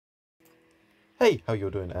Hey, how you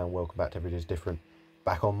doing, and welcome back to Every Day's Different.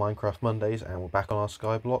 Back on Minecraft Mondays, and we're back on our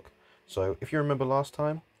skyblock. So if you remember last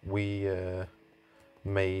time, we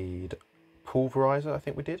made pulverizer. I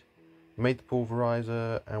think we did. We made the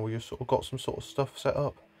pulverizer, and we just sort of got some sort of stuff set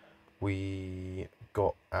up. We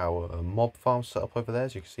got our mob farm set up over there,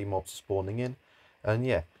 as you can see mobs spawning in. And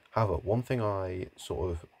yeah, however, one thing I sort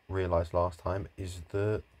of realised last time is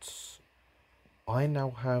that I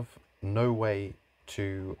now have no way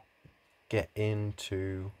to get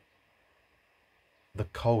into the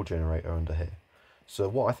coal generator under here. So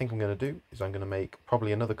what I think I'm going to do is I'm going to make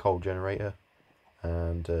probably another coal generator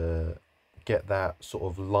and get that, sort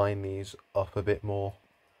of line these up a bit more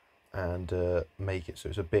and make it so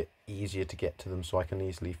it's a bit easier to get to them, so I can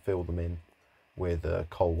easily fill them in with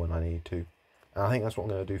coal when I need to. And I think that's what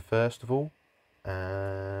I'm going to do first of all.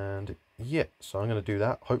 And yeah, so I'm going to do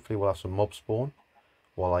that. Hopefully we'll have some mob spawn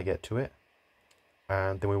while I get to it,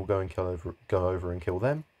 and then we will go and go over and kill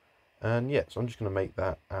them. And yeah, so I'm just going to make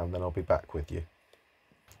that, and then I'll be back with you.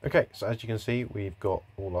 Okay, so as you can see, we've got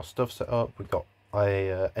all our stuff set up.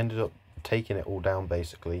 I ended up taking it all down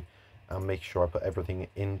basically, and making sure I put everything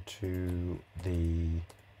into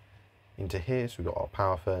here. So we've got our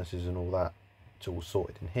power furnaces and all that. It's all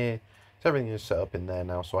sorted in here. So everything is set up in there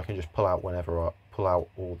now, so I can just pull out all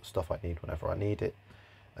the stuff I need whenever I need it.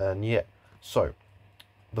 And yeah, so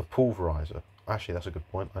the pulverizer. Actually, that's a good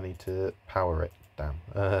point. I need to power it down.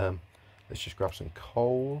 Let's just grab some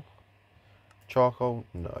coal. Charcoal?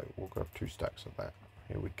 No, we'll grab 2 stacks of that.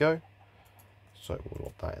 Here we go. So we'll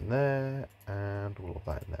lob that in there, and we'll lob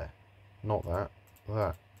that in there. Not that,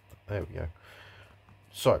 that. There we go.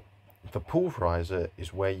 So, the pulverizer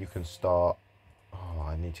is where you can start... Oh,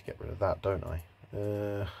 I need to get rid of that, don't I?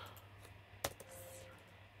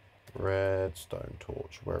 Redstone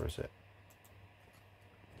torch, where is it?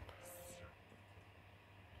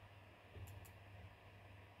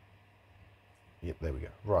 Yep, there we go.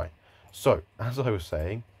 Right. So, as I was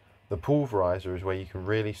saying, the pulverizer is where you can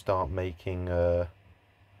really start making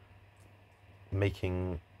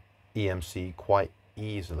EMC quite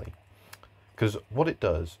easily. Because what it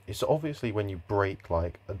does is, obviously when you break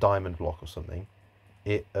like a diamond block or something,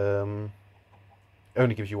 it only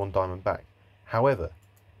gives you 1 diamond back. However,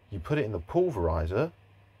 you put it in the pulverizer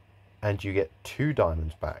and you get 2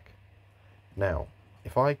 diamonds back. Now,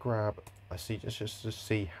 if I grab, just to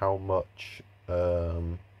see how much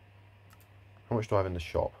do I have in the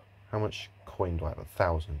shop? How much coin do I have?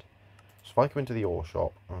 1,000. So if I go into the ore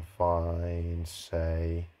shop and find,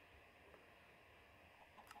 say,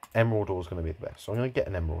 emerald ore is going to be the best. So I'm going to get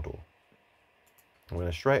an emerald ore. I'm going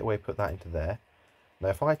to straight away put that into there. Now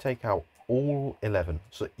if I take out all 11,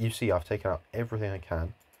 so you see I've taken out everything I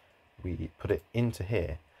can. We put it into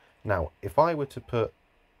here. Now if I were to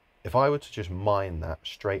just mine that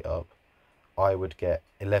straight up, I would get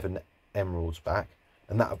 11 emeralds back,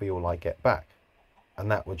 and that would be all I get back.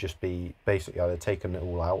 And that would just be basically I'd have taken it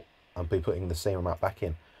all out and be putting the same amount back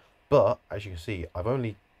in. But as you can see, I've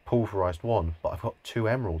only pulverized 1, but I've got 2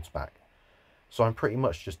 emeralds back. So I'm pretty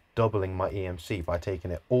much just doubling my EMC by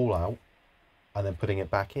taking it all out and then putting it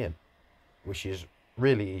back in, which is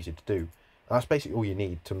really easy to do. And that's basically all you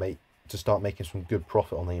need to start making some good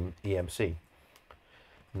profit on the EMC.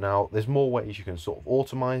 Now there's more ways you can sort of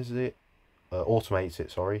automate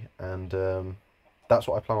it, sorry, and that's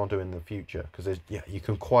what I plan on doing in the future, because you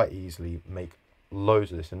can quite easily make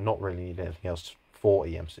loads of this and not really need anything else for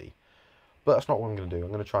EMC. But that's not what I'm going to do. I'm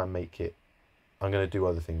going to try and I'm going to do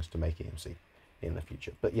other things to make EMC in the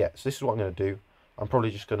future. But yeah, so this is what I'm going to do. I'm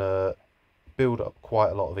probably just going to build up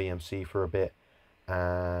quite a lot of EMC for a bit,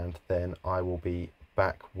 and then I will be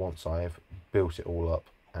back once I've built it all up.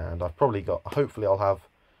 And I've probably hopefully I'll have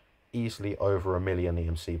easily over 1 million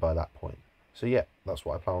EMC by that point. So yeah, that's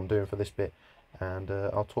what I plan on doing for this bit, and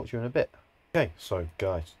I'll talk to you in a bit. Okay, so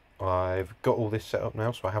guys, I've got all this set up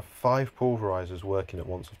now, so I have 5 pulverizers working at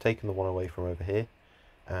once. I've taken the one away from over here,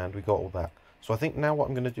 and we got all that. So I think now what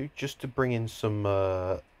I'm going to do, just to bring in some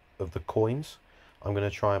of the coins, I'm going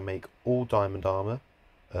to try and make all diamond armor,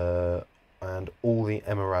 and all the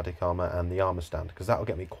emeraldic armor and the armor stand, because that'll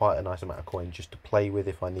get me quite a nice amount of coin just to play with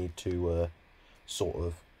if I need to sort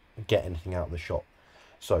of get anything out of the shop.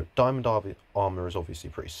 So diamond armor is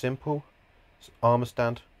obviously pretty simple. Armor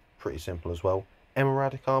stand, pretty simple as well.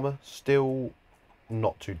 Emeraldic armor, still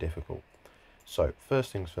not too difficult. So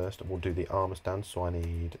first things first, we'll do the armor stand. So I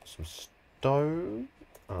need some stone.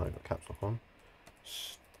 Oh, I got caps lock on.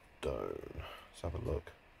 Stone. Let's have a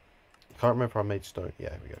look. I can't remember if I made stone.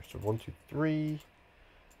 Yeah, here we go. So 1, 2, 3.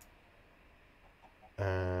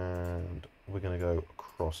 And we're going to go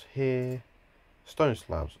across here. Stone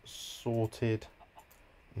slabs sorted.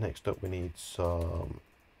 Next up we need some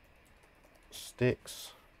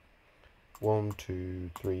sticks. 1, 2,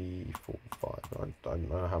 3, 4, 5. I don't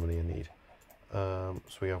know how many I need. So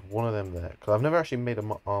we have one of them there. Because I've never actually made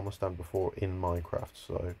an armor stand before in Minecraft.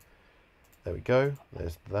 So there we go.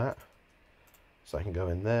 There's that. So I can go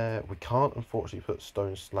in there. We can't unfortunately put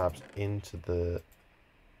stone slabs into there.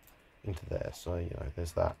 So you know,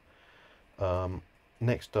 there's that.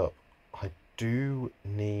 Next up, I do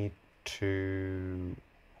need to.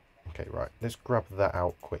 Okay, right. Let's grab that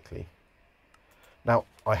out quickly. Now,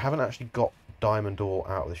 I haven't actually got diamond ore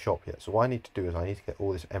out of the shop yet, so what I need to do is I need to get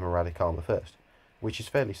all this emeraldic armor first, which is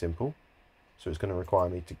fairly simple. So it's going to require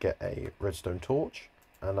me to get a redstone torch,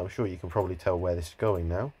 and I'm sure you can probably tell where this is going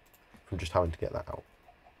now from just having to get that out.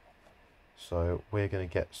 So we're going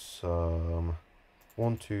to get some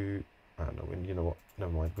 1, 2, I don't know, you know what,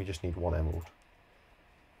 never mind, we just need 1 emerald.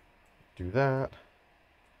 Do that.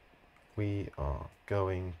 We are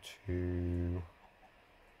going to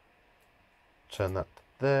turn that to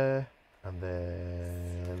there, and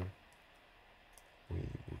then we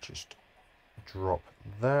will just drop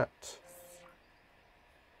that,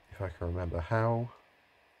 if I can remember how.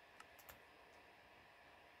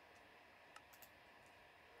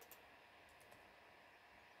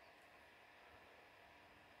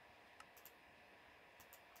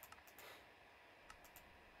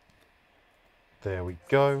 There we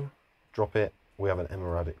go. Drop it. We have an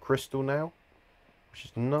emeraldic crystal now, which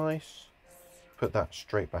is nice. Put that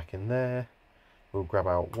straight back in there. We'll grab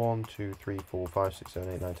out 1, 2, 3, 4, 5, 6,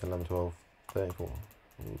 7, 8, 9, 10, 11, 12, 13, 14.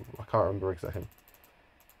 I can't remember exactly.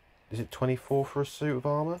 Is it 24 for a suit of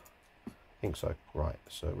armor? I think so. Right,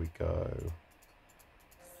 so we go.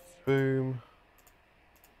 Boom.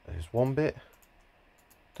 There's 1 bit.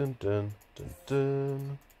 Dun dun dun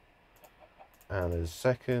dun. And there's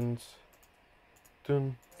 2nd.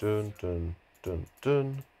 Dun dun dun dun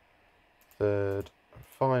dun. 3rd. And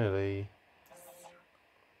finally.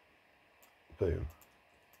 Boom.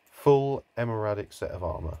 Full emeraldic set of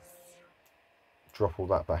armor. Drop all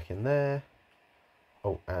that back in there.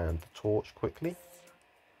 Oh, and the torch quickly.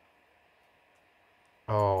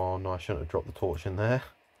 Oh no, I shouldn't have dropped the torch in there,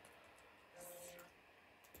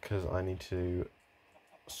 because I need to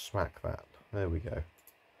smack that. There we go.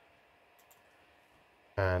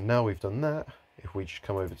 And now we've done that, if we just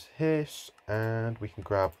come over to this, and we can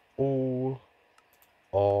grab all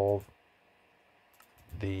of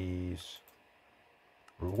these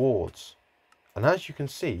rewards. And as you can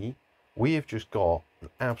see, we have just got an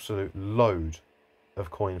absolute load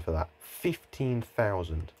of coin for that.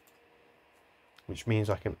 15,000. Which means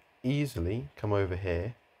I can easily come over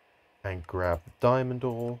here and grab the diamond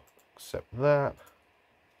ore, accept that,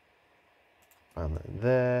 and then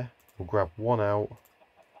there. We'll grab 1 out,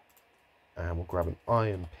 and we'll grab an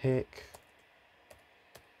iron pick.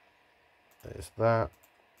 There's that.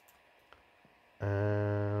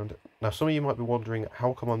 And now some of you might be wondering,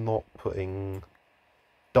 how come I'm not putting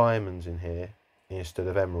diamonds in here instead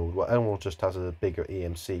of emerald? Well, emerald just has a bigger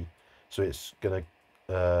EMC, so it's going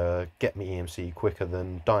to get me EMC quicker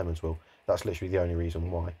than diamonds will. That's literally the only reason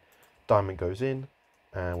why. Diamond goes in,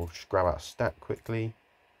 and we'll just grab out a stack quickly,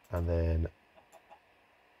 and then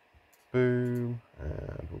boom,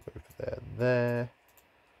 and we'll go for there,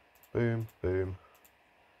 boom, boom,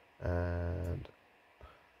 and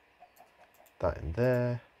that in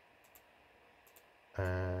there,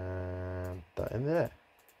 and that in there.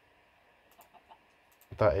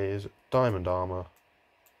 That is diamond armor,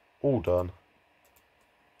 all done.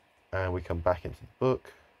 And we come back into the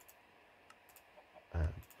book, and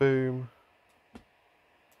boom. I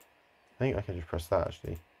think I can just press that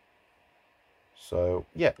actually. So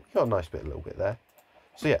yeah, we got a nice bit, a little bit there.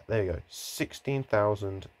 So yeah, there you go.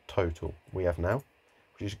 16,000 total we have now,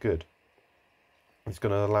 which is good. It's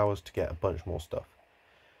going to allow us to get a bunch more stuff.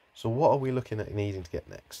 So what are we looking at needing to get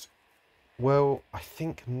next? Well, I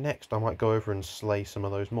think next I might go over and slay some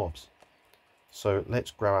of those mobs. So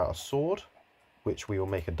let's grab out a sword, which we will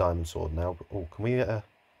make a diamond sword now. Oh, can we get a...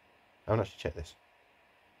 I haven't actually checked this.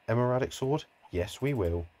 Emeraldic sword? Yes, we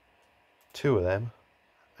will. 2 of them.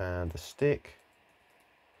 And a stick.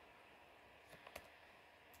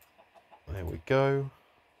 There we go.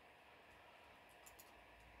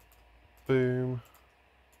 Boom.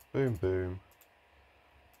 Boom, boom.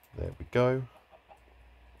 There we go.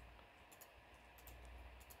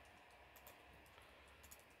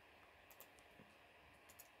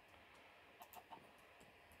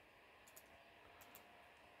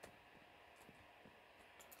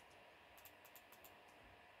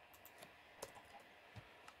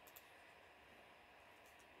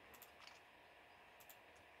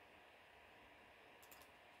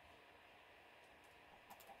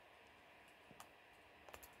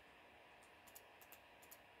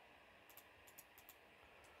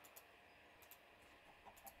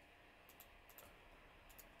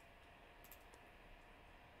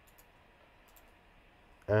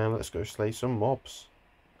 and let's go slay some mobs.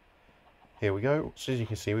 Here we go. So as you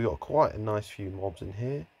can see, we've got quite a nice few mobs in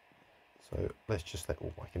here. So let's just let...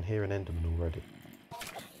 Oh, I can hear an Enderman already.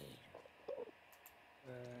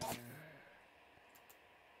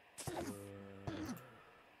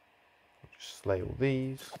 Just slay all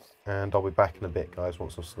these, and I'll be back in a bit, guys,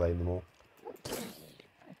 once I've slain them all.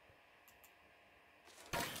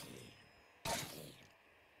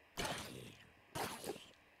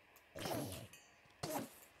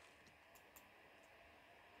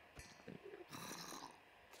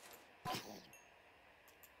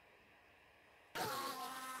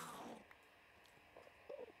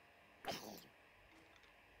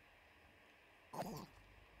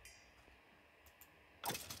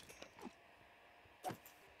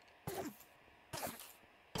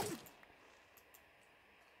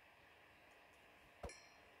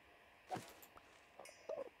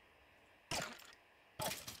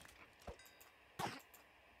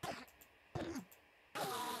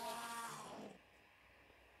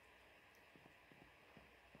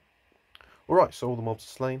 Alright, so all the mobs are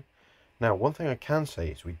slain. Now, one thing I can say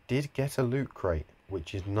is we did get a loot crate,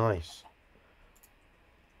 which is nice.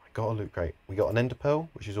 I got a loot crate. We got an ender pearl,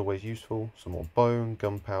 which is always useful. Some more bone,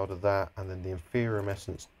 gunpowder, that, and then the inferior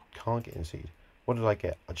essence can't get in seed. What did I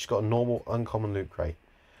get? I just got a normal, uncommon loot crate.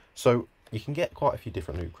 So, you can get quite a few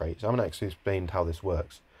different loot crates. I haven't actually explained how this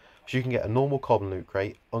works. So you can get a normal common loot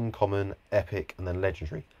crate, uncommon, epic, and then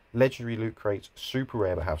legendary. Legendary loot crates, super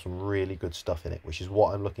rare, but have some really good stuff in it, which is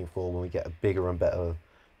what I'm looking for when we get a bigger and better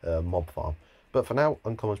mob farm. But for now,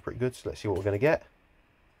 uncommon's pretty good, so let's see what we're going to get.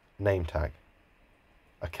 Name tag.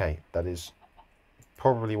 Okay, that is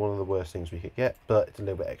probably one of the worst things we could get, but it's a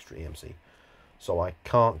little bit extra EMC, so I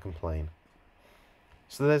can't complain.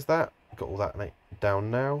 So there's that. Got all that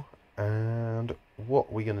down now, and what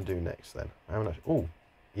are we going to do next then? I haven't actually... Oh,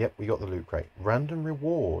 yep, we got the loot crate. Random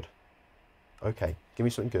reward. Okay, give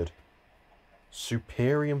me something good.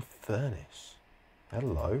 Superium Furnace.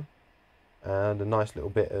 Hello. And a nice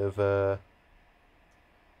little bit of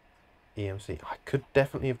EMC. I could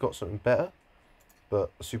definitely have got something better,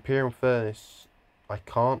 but Superium Furnace, I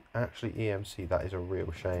can't actually EMC. That is a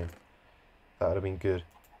real shame. That would have been good.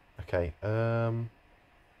 Okay, okay,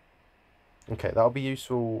 that'll be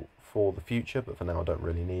useful for the future, but for now I don't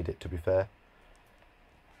really need it, to be fair.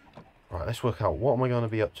 Right, let's work out what am I going to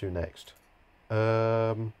be up to next.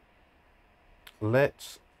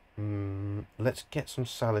 Let's get some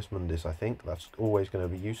Salis Mundis. I think that's always going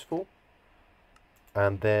to be useful.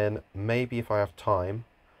 And then maybe if I have time,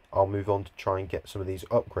 I'll move on to try and get some of these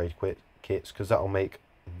upgrade kits, because that'll make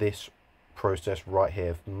this process right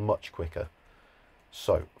here much quicker.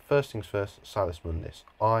 So first things first, Salis Mundis.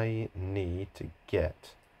 I need to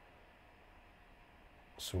get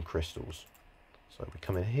some crystals. So we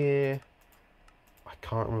come in here. I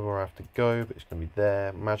can't remember where I have to go, but it's going to be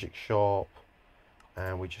there. Magic shop,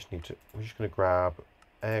 and we're just going to grab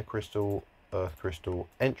air crystal, earth crystal,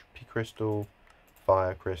 entropy crystal,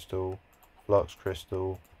 fire crystal, flux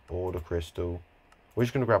crystal, order crystal. We're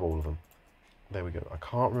just going to grab all of them. There we go. I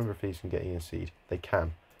can't remember if these can get ENC'd. They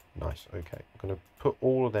can. Nice. Okay. I'm going to put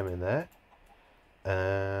all of them in there,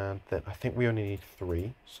 and then I think we only need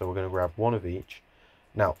 3, so we're going to grab 1 of each.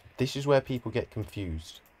 Now, this is where people get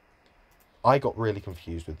confused. I got really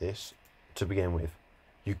confused with this to begin with.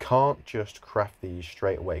 You can't just craft these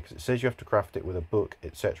straight away, because it says you have to craft it with a book,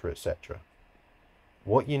 etc, etc.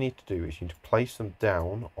 What you need to do is you need to place them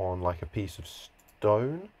down on like a piece of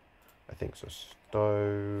stone. I think so.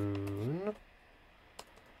 Stone.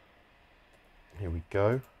 Here we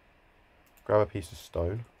go. Grab a piece of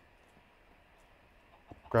stone.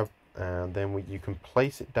 And then you can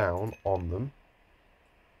place it down on them.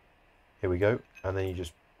 Here we go. And then you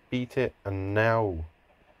just beat it, and now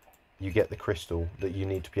you get the crystal that you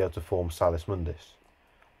need to be able to form Salis Mundis.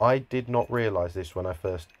 I did not realise this when I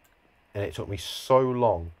first, and it took me so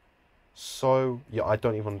long. Yeah, I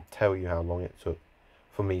don't even tell you how long it took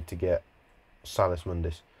for me to get Salis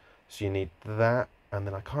Mundis. So you need that, and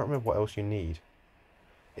then I can't remember what else you need.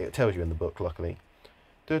 It tells you in the book, luckily.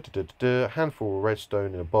 Handful of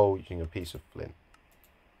redstone in a bowl using a piece of flint.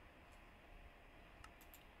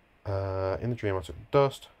 In the dream I took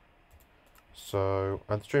dust. So,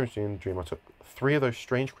 in the dream I took 3 of those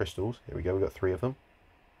strange crystals. Here we go, we got 3 of them.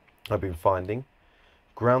 I've been finding.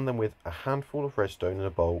 Ground them with a handful of redstone in a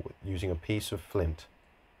bowl using a piece of flint.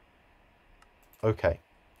 Okay,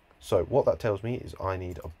 so what that tells me is I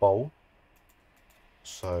need a bowl.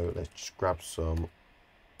 So let's just grab some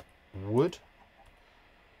wood.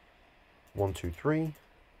 1, 2, 3.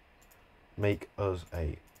 Make us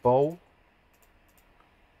a bowl.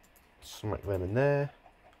 Smack them in there.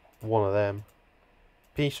 1 of them.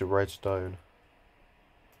 piece of redstone,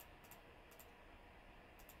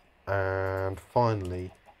 and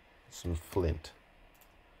finally some flint.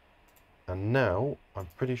 And now I'm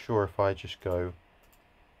pretty sure if I just go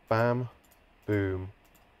bam, boom,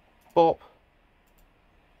 bop,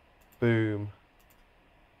 boom,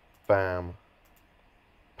 bam,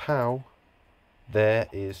 pow, there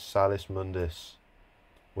is Salis Mundus.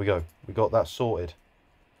 We got that sorted.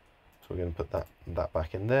 So we're going to put that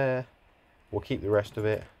back in there. We'll keep the rest of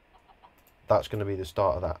it. That's going to be the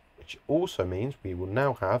start of that, which also means we will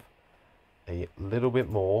now have a little bit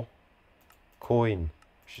more coin,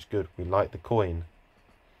 which is good. We like the coin.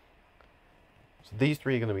 So these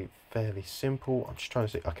three are going to be fairly simple. I'm just trying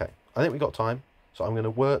to see. Okay, I think we got time. So I'm going to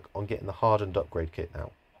work on getting the hardened upgrade kit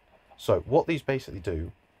now. So what these basically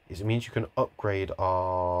do is it means you can upgrade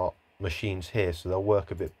our machines here, so they'll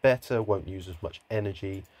work a bit better, won't use as much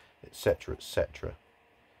energy, etc, etc.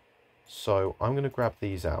 So I'm going to grab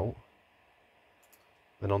these out.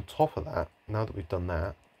 Then on top of that, now that we've done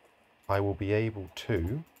that, I will be able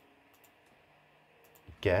to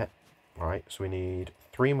get, right, so we need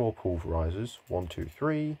 3 more pulverizers. 1, 2,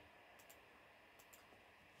 3.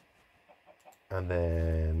 And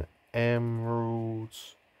then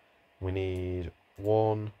emeralds. We need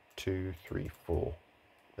 1, 2, 3, 4.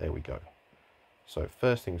 There we go. So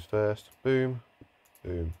first things first, boom,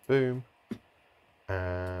 boom, boom.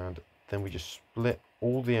 And then we just split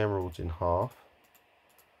all the emeralds in half.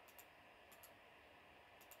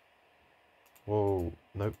 Whoa,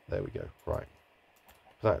 nope, there we go. Right.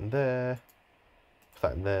 Put that in there. Put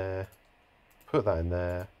that in there. Put that in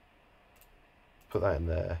there. Put that in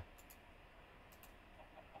there.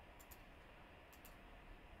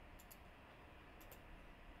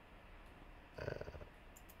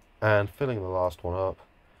 And filling the last one up.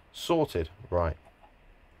 Sorted. Right.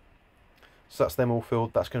 So that's them all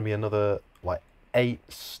filled. That's going to be another like 8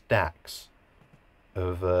 stacks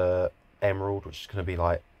of emerald, which is going to be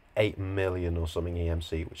like 8 million or something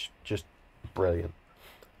EMC, which is just brilliant.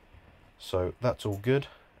 So that's all good.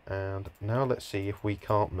 And now let's see if we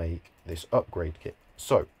can't make this upgrade kit.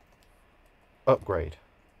 So, upgrade.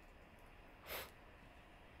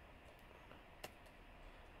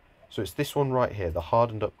 So it's this one right here, the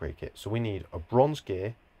hardened upgrade kit. So we need a bronze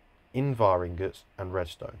gear, invar ingots, and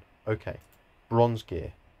redstone. Okay, bronze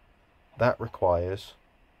gear. That requires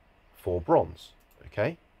 4 bronze.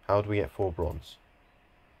 Okay, how do we get 4 bronze?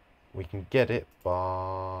 We can get it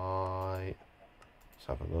by... Let's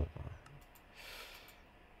have a look.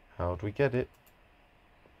 How do we get it?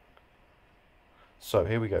 So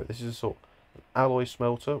here we go. This is a sort of alloy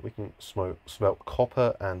smelter. We can smelt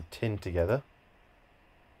copper and tin together.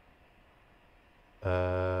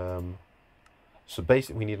 So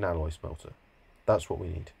basically we need an alloy smelter. That's what we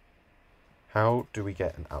need. How do we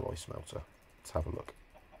get an alloy smelter? Let's have a look.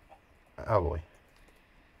 Alloy.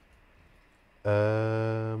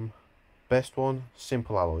 Best one,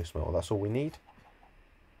 simple alloy smelter. That's all we need.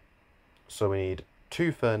 So we need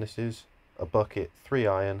 2 furnaces, a bucket, 3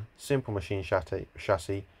 iron, simple machine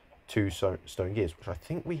chassis, 2 stone gears, which I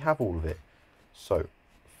think we have all of it. So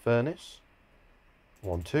furnace,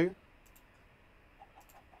 1, 2.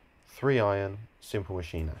 3 iron, simple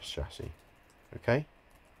machine chassis. Okay.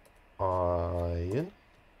 Iron.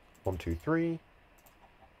 1, 2, 3.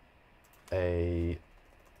 A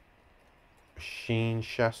machine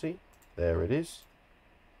chassis. There it is.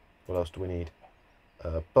 What else do we need?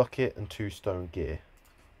 A bucket and 2 stone gear.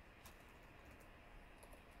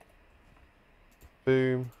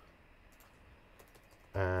 Boom.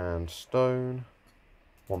 And stone.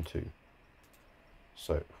 1, 2.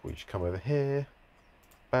 So if we just come over here.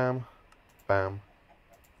 Bam, bam,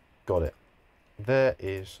 got it. There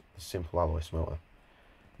is the simple alloy smelter.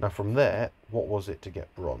 Now from there, what was it to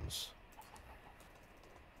get bronze?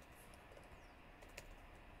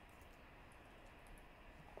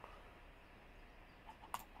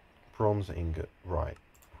 Bronze ingot, right.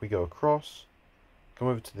 If we go across, come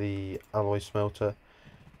over to the alloy smelter,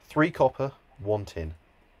 3 copper, 1 tin.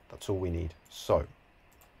 That's all we need. So,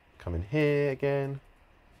 come in here again,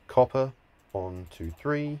 copper, 1, 2,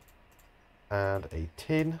 3, and a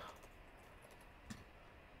tin.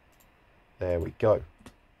 There we go.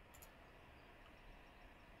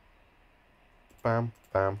 Bam,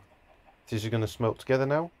 bam. These are going to smelt together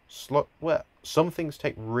now. Well, some things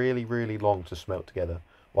take really, really long to smelt together,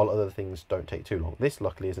 while other things don't take too long. This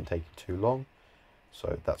luckily isn't taking too long,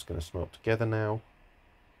 so that's going to smelt together now.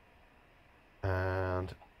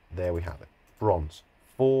 And there we have it. Bronze.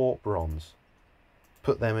 4 bronze.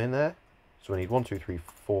 Put them in there. So we need 1, 2, 3,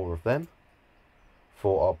 4 of them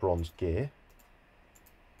for our bronze gear.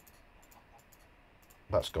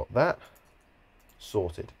 That's got that.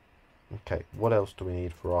 Sorted. Okay, what else do we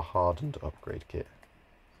need for our hardened upgrade kit?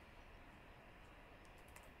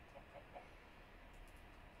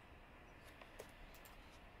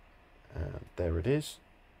 And there it is.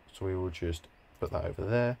 So we will just put that over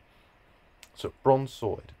there. So bronze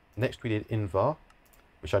sorted. Next we did Invar,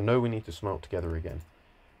 which I know we need to smelt together again.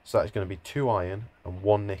 So that is going to be 2 iron and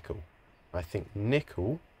 1 nickel. I think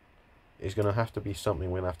nickel is going to have to be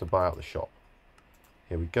something we're going to have to buy out the shop.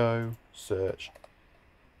 Here we go. Search.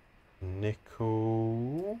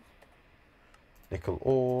 Nickel. Nickel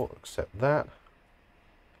ore. Accept that.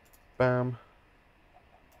 Bam.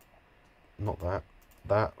 Not that.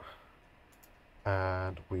 That.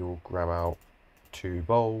 And we will grab out 2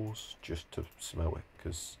 bowls just to smell it,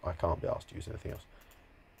 because I can't be asked to use anything else.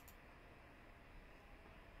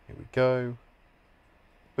 Here we go.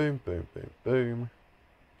 Boom, boom, boom, boom.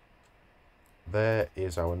 There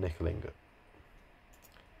is our nickel ingot.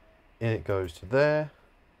 In it goes to there.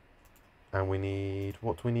 And we need,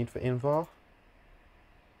 what do we need for Invar?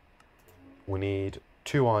 We need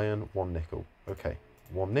 2 iron, 1 nickel. Okay,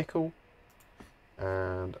 1 nickel.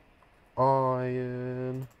 And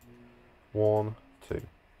iron, 1, 2.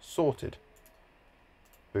 Sorted.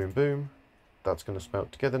 Boom, boom. That's going to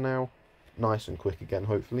smelt together now. Nice and quick again,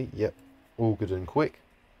 hopefully. Yep, all good and quick.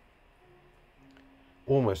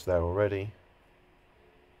 Almost there already.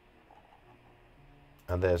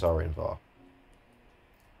 And there's our Invar.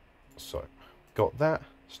 So, got that.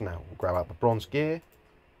 So now we'll grab out the bronze gear.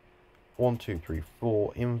 1, 2, 3,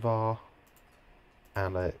 4 Invar.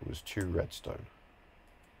 And it was 2 redstone.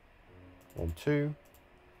 1, 2.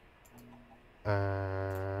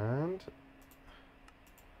 And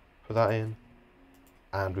put that in.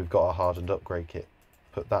 And we've got our hardened upgrade kit.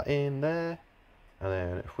 Put that in there. And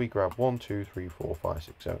then if we grab 1, 2, 3, 4, 5,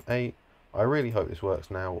 6, 7, 8. I really hope this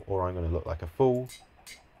works now, or I'm going to look like a fool.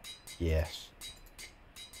 Yes.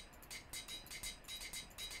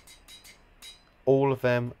 All of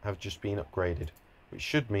them have just been upgraded, which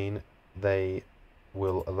should mean they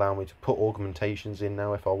will allow me to put augmentations in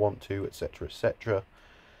now if I want to, etc, etc.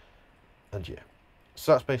 And yeah,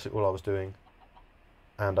 so that's basically all I was doing,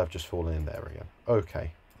 and I've just fallen in there again.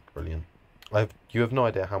 Okay, brilliant. You have no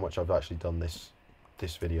idea how much I've actually done this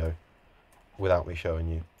video without me showing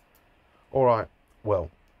you. Alright, well,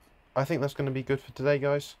 I think that's going to be good for today,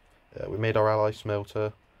 guys. We made our ally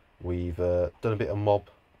smelter, we've done a bit of mob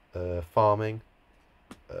farming,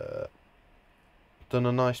 done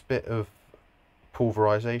a nice bit of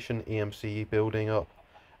pulverization, EMC building up,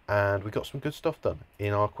 and we got some good stuff done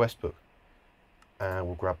in our quest book. And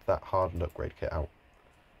we'll grab that hardened upgrade kit out.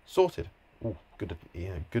 Sorted. Ooh, good,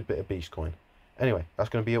 yeah, good bit of beast coin. Anyway, that's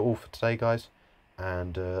going to be it all for today, guys.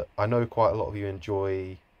 And I know quite a lot of you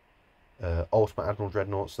enjoy Ultimate Admiral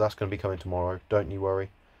Dreadnought, so that's going to be coming tomorrow. Don't you worry.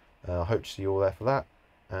 I hope to see you all there for that.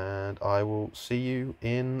 And I will see you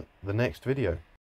in the next video.